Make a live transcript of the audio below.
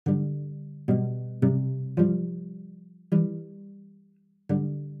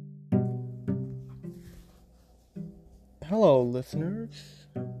Hello, listeners.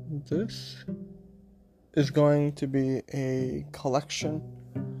 This is going to be a collection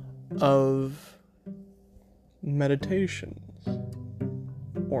of meditations,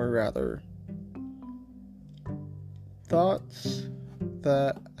 or rather, thoughts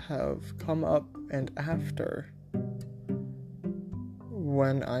that have come up and after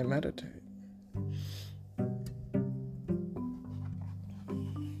when I meditate.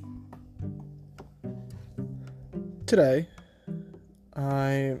 Today,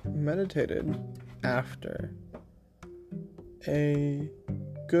 I meditated after a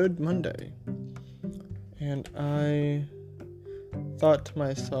good Monday, and I thought to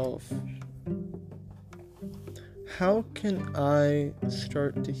myself, how can I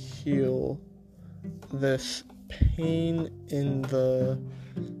start to heal this pain in the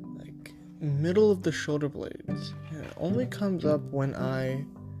middle of the shoulder blades? And it only comes up when I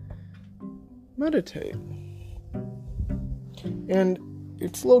meditate. And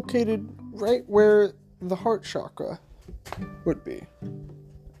it's located right where the heart chakra would be.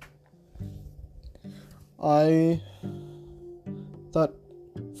 I thought,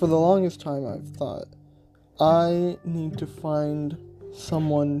 for the longest time I've thought, I need to find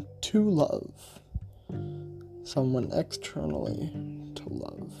someone to love, someone externally to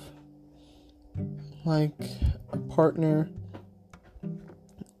love, like a partner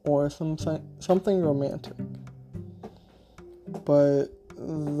or something romantic. But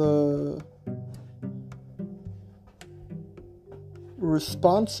the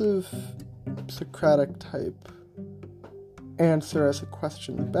responsive Socratic type answer as a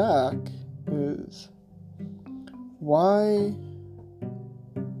question back is, why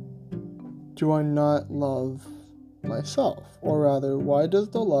do I not love myself? Or rather, why does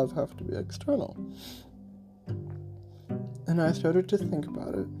the love have to be external? And I started to think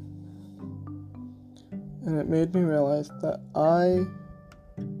about it. And it made me realize that I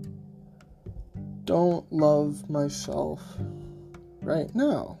don't love myself right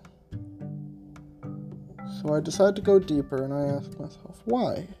now. So I decided to go deeper, and I asked myself,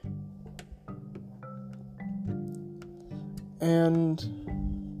 why? And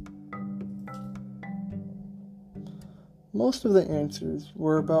most of the answers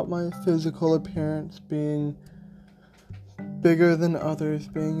were about my physical appearance being bigger than others,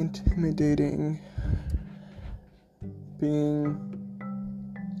 being intimidating, being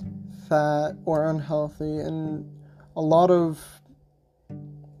fat or unhealthy, and a lot of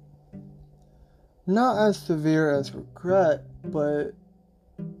not as severe as regret, but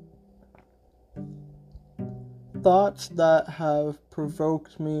thoughts that have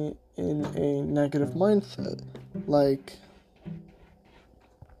provoked me in a negative mindset, like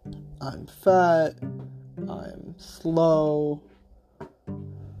I'm fat, I'm slow,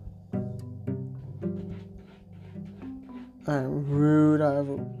 I'm rude, I have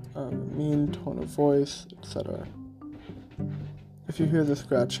a mean tone of voice, etc. If you hear the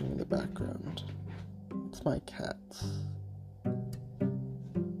scratching in the background, it's my cats.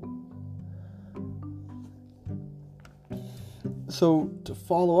 So, to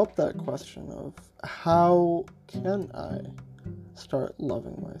follow up that question of how can I start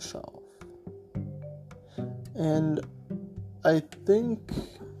loving myself? And I think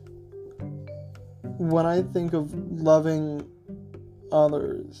when I think of loving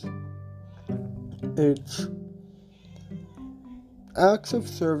others, it's acts of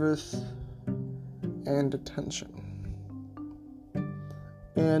service and attention.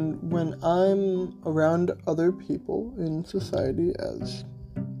 And when I'm around other people in society, as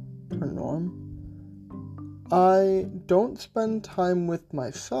per norm, I don't spend time with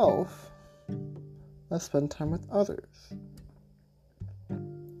myself, I spend time with others.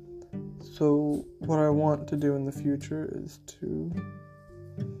 So what I want to do in the future is to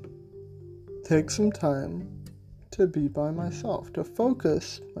take some time to be by myself, to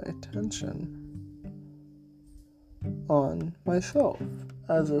focus my attention on myself,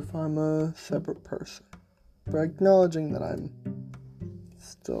 as if I'm a separate person, but acknowledging that I'm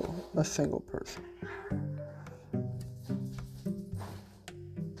still a single person.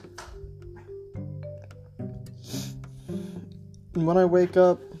 And when I wake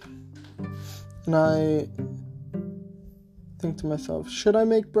up and I think to myself, should I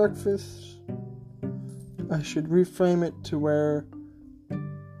make breakfast? I should reframe it to where,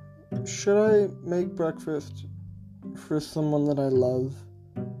 should I make breakfast for someone that I love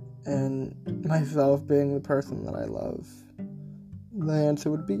and myself being the person that I love? The answer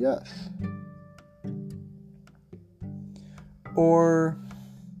would be yes. Or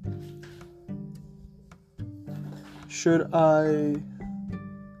should I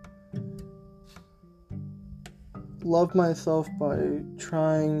love myself by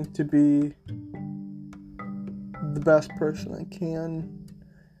trying to be the best person I can,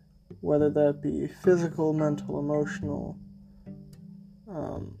 whether that be physical, mental, emotional,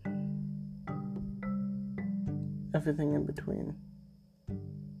 everything in between.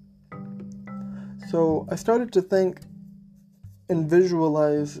 So I started to think and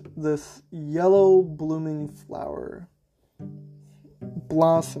visualize this yellow blooming flower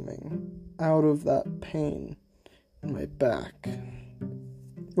blossoming out of that pain in my back.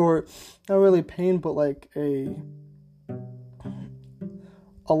 Or not really pain, but like a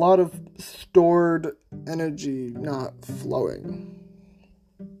lot of stored energy not flowing.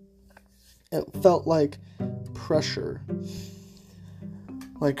 It felt like pressure,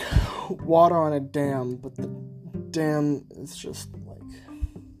 like water on a dam, but the dam is just like,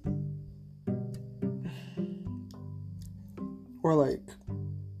 or like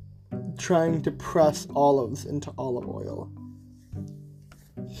trying to press olives into olive oil.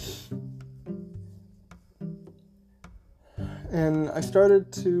 And I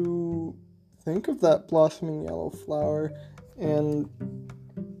started to think of that blossoming yellow flower, and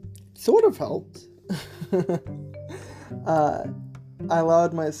sort of helped. I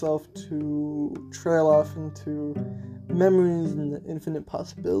allowed myself to trail off into memories and the infinite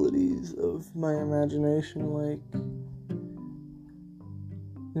possibilities of my imagination, like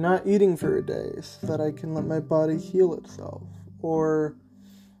not eating for a day so that I can let my body heal itself, or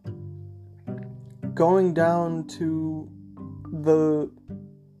going down to the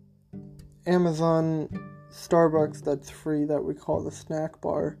Amazon Starbucks that's free that we call the snack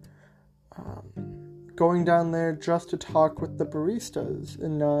bar, going down there just to talk with the baristas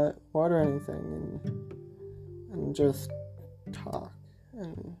and not order anything, and just talk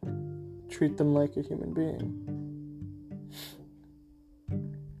and treat them like a human being.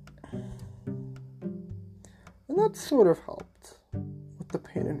 And that sort of helped with the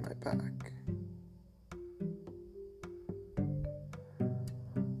pain in my back.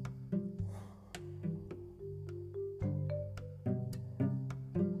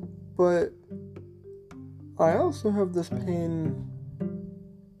 But I also have this pain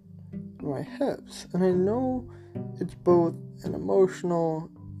in my hips, and I know it's both an emotional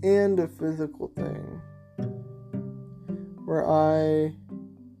and a physical thing, where I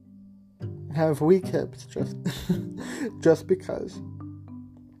have weak hips just because,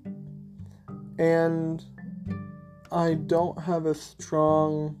 and I don't have a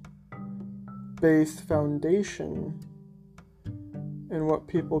strong base foundation in what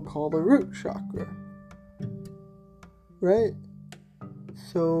people call the root chakra, right?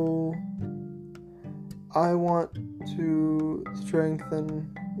 So I want to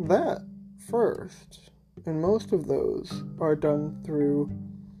strengthen that first, and most of those are done through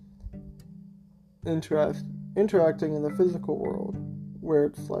interacting in the physical world, where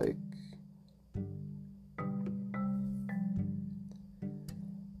it's like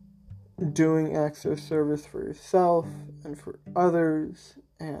doing acts of service for yourself and for others,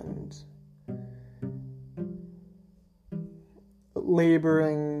 and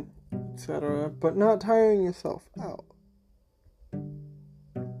laboring, etc., but not tiring yourself out.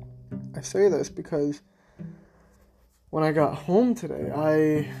 I say this because when I got home today,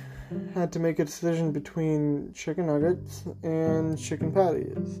 I had to make a decision between chicken nuggets and chicken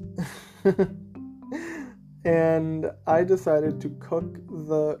patties. And I decided to cook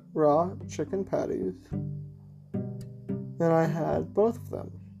the raw chicken patties, and I had both of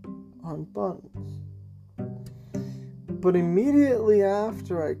them on buns. But immediately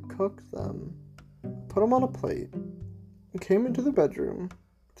after I cooked them, put them on a plate, came into the bedroom,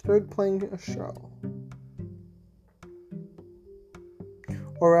 started playing a show.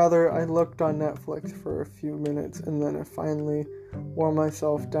 Or rather, I looked on Netflix for a few minutes, and then I finally wore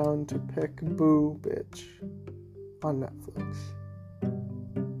myself down to pick Boo Bitch on Netflix.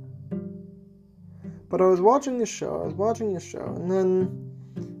 But I was watching the show, and then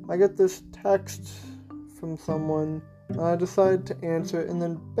I get this text from someone, and I decide to answer it, and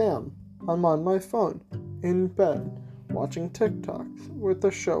then bam, I'm on my phone, in bed, watching TikToks with the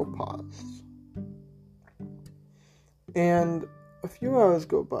show paused. And a few hours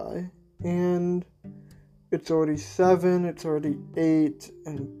go by, and it's already 7, it's already 8,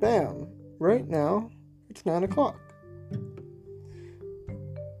 and bam, right now, it's 9 o'clock.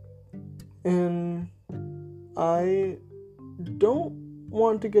 And I don't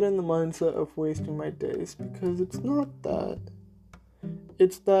want to get in the mindset of wasting my days, because it's not that.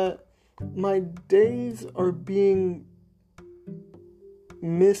 It's that my days are being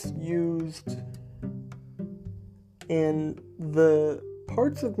misused, and the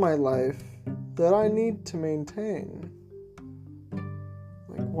parts of my life that I need to maintain.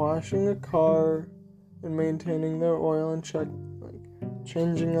 Like washing a car and maintaining their oil and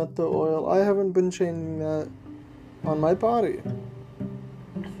changing out the oil. I haven't been changing that on my body.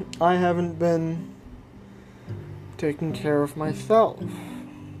 I haven't been taking care of myself.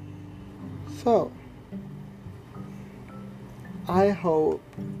 So, I hope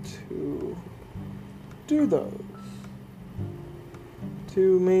to do those.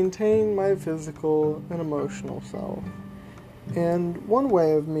 To maintain my physical and emotional self. And one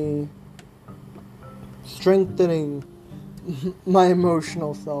way of me strengthening my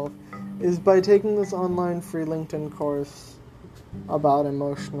emotional self is by taking this online free LinkedIn course about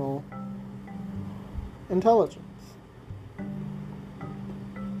emotional intelligence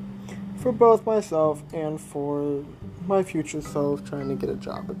for both myself and for my future self trying to get a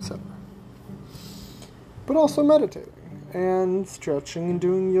job, etc. But also meditating and stretching and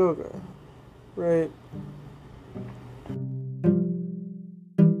doing yoga, right?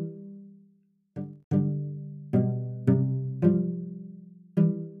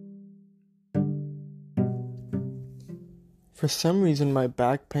 For some reason, my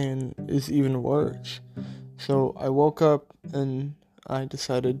back pain is even worse. So I woke up and I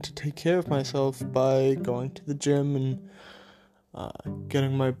decided to take care of myself by going to the gym and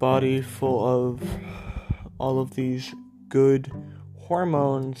getting my body full of all of these good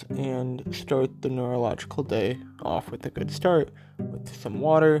hormones and start the neurological day off with a good start with some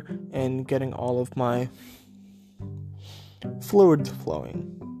water and getting all of my fluids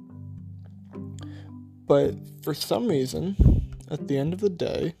flowing. But for some reason, at the end of the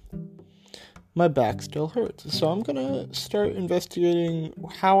day, my back still hurts. So I'm gonna start investigating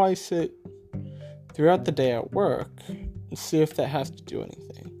how I sit throughout the day at work and see if that has to do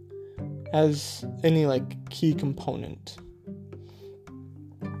anything. Has any key component.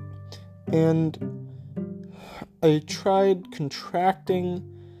 And I tried contracting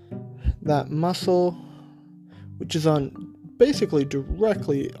that muscle, which is basically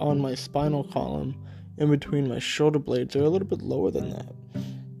directly on my spinal column, in between my shoulder blades, or a little bit lower than that.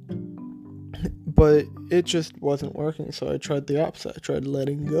 But it just wasn't working, so I tried the opposite. I tried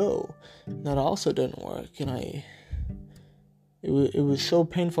letting go. That also didn't work, and it was so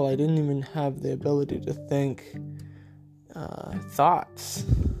painful I didn't even have the ability to think thoughts,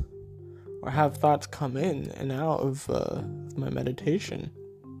 or have thoughts come in and out of my meditation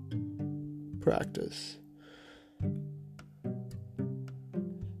practice.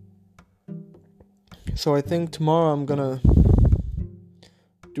 So I think tomorrow I'm gonna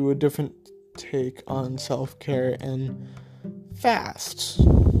do a different take on self-care and fast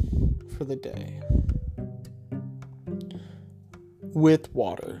for the day. With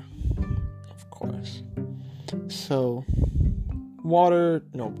water, of course. So, water,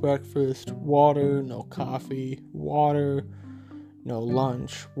 no breakfast, water, no coffee, water, no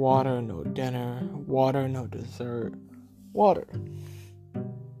lunch, water, no dinner, water, no dessert, water.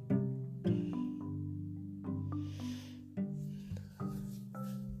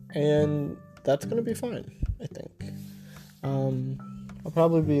 And that's gonna be fine, I think. I'll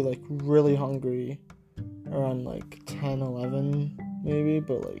probably be really hungry around 10, 11 maybe,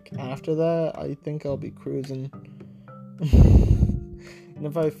 but after that I think I'll be cruising. And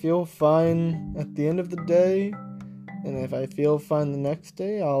if I feel fine at the end of the day, and if I feel fine the next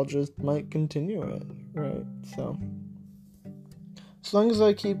day, I'll just might continue it, right? So as long as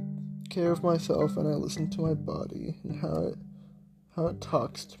I keep care of myself and I listen to my body and how it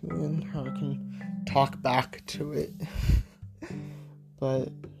talks to me and how I can talk back to it. But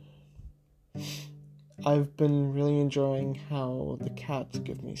I've been really enjoying how the cats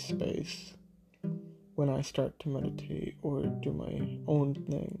give me space when I start to meditate or do my own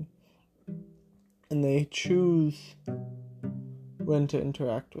thing. And they choose when to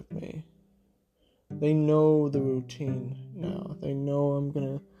interact with me. They know the routine now. They know I'm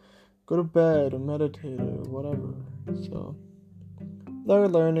gonna go to bed or meditate or whatever. So they're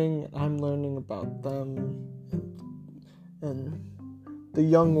learning, I'm learning about them, and the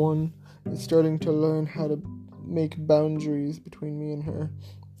young one is starting to learn how to make boundaries between me and her.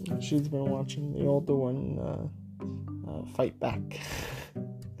 She's been watching the older one fight back,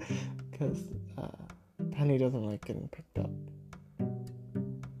 because Penny doesn't like getting picked up.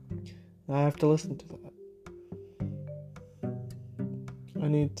 I have to listen to that. I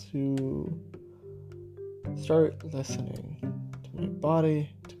need to start listening to my body,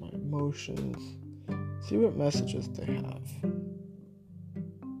 to my emotions, see what messages they have.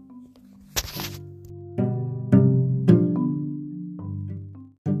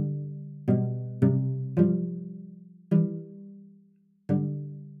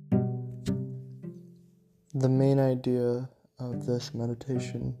 the main idea of this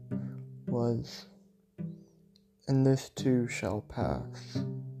meditation was, and this too shall pass.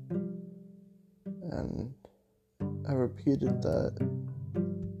 And I repeated that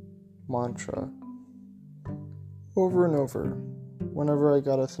mantra over and over whenever I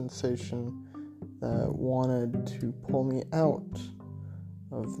got a sensation that wanted to pull me out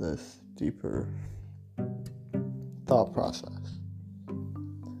of this deeper thought process.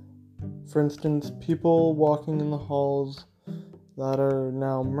 For instance, people walking in the halls that are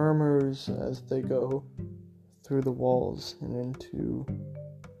now murmurs as they go through the walls and into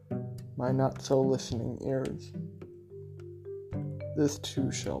my not-so-listening ears. This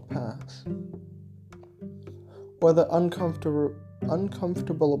too shall pass. Or the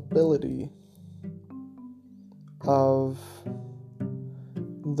uncomfortability of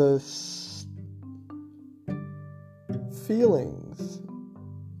the feelings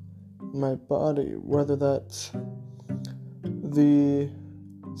in my body, whether that's the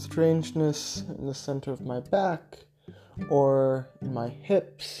strangeness in the center of my back or in my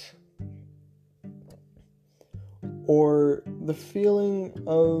hips, or the feeling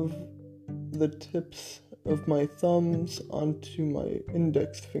of the tips of my thumbs onto my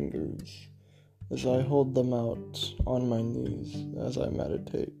index fingers as I hold them out on my knees as I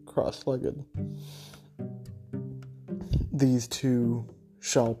meditate cross-legged. These too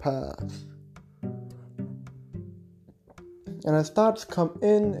shall pass. And as thoughts come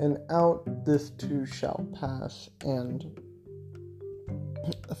in and out, this too shall pass, and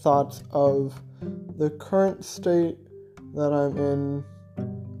thoughts of the current state that I'm in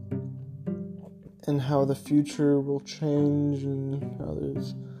and how the future will change and how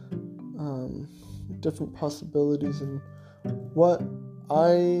there's different possibilities and what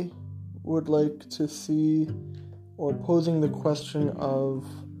I would like to see, or posing the question of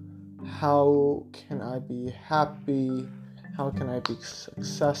how can I be happy, how can I be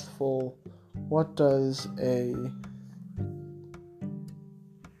successful, what does a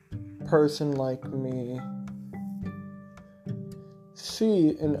person like me see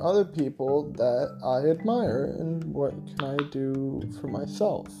in other people that I admire, and what can I do for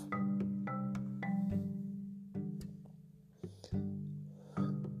myself?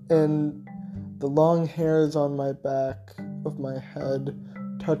 And the long hairs on my back of my head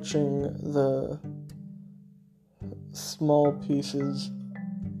touching the small pieces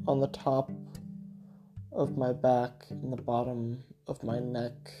on the top of my back and the bottom of my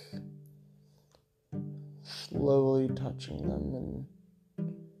neck, slowly touching them and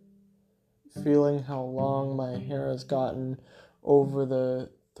feeling how long my hair has gotten over the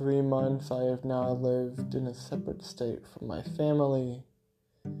 3 months I have now lived in a separate state from my family,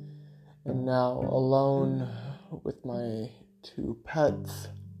 and now alone with my 2 pets.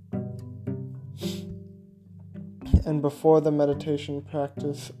 And before the meditation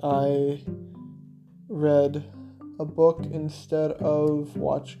practice, I read a book instead of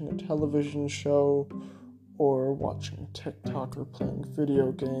watching a television show or watching TikTok or playing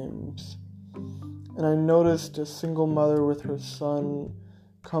video games. And I noticed a single mother with her son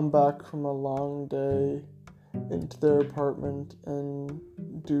come back from a long day into their apartment and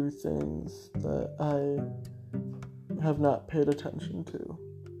do things that I have not paid attention to.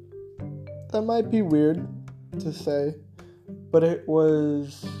 That might be weird to say, but it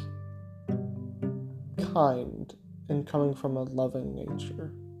was kind and coming from a loving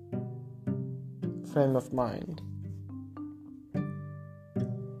nature, frame of mind.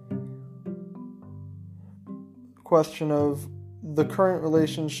 Question of the current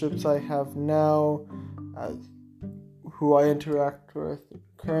relationships I have now, who I interact with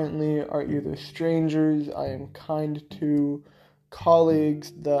currently, are either strangers I am kind to,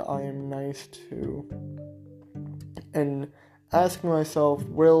 colleagues that I am nice to, and asking myself,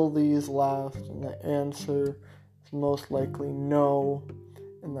 will these last? And the answer is most likely no,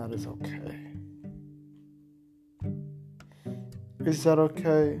 and that is okay. Is that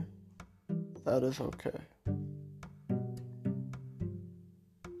okay? That is okay.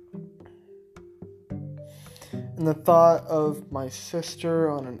 And the thought of my sister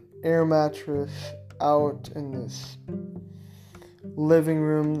on an air mattress out in this living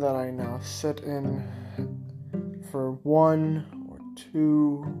room that I now sit in for 1 or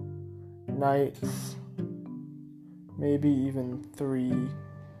 2 nights, maybe even 3,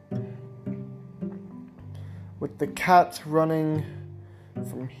 with the cats running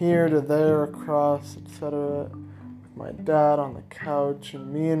from here to there across, etc., with my dad on the couch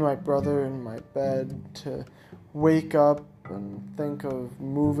and me and my brother in my bed, to wake up and think of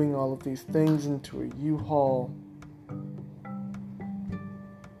moving all of these things into a U-Haul.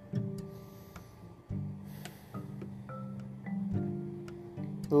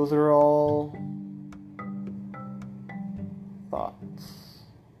 those are all thoughts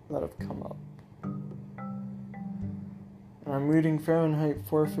that have come up. And I'm reading Fahrenheit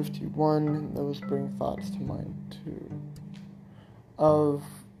 451, and those bring thoughts to mind too. Of,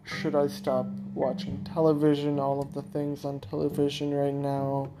 should I stop watching television? All of the things on television right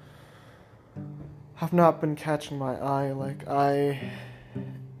now have not been catching my eye. Like, I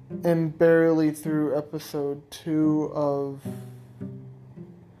am barely through episode 2 of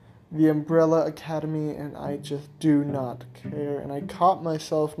The Umbrella Academy, and I just do not care. And I caught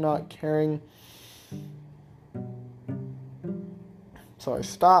myself not caring, so I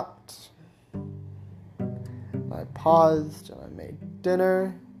stopped, and I paused, and I made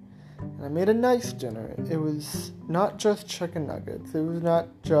dinner, and I made a nice dinner. It was not just chicken nuggets. It was not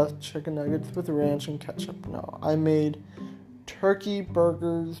just chicken nuggets with ranch and ketchup. No, I made turkey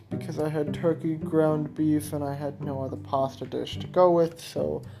burgers because I had turkey ground beef and I had no other pasta dish to go with,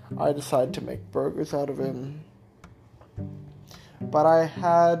 so I decided to make burgers out of it. But I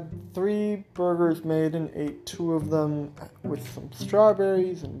had 3 burgers made and ate 2 of them with some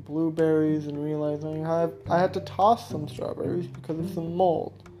strawberries and blueberries, and realizing I had to toss some strawberries because of some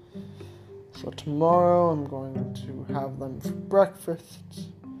mold. So tomorrow I'm going to have them for breakfast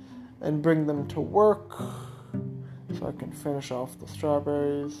and bring them to work so I can finish off the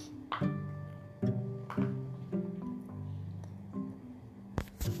strawberries.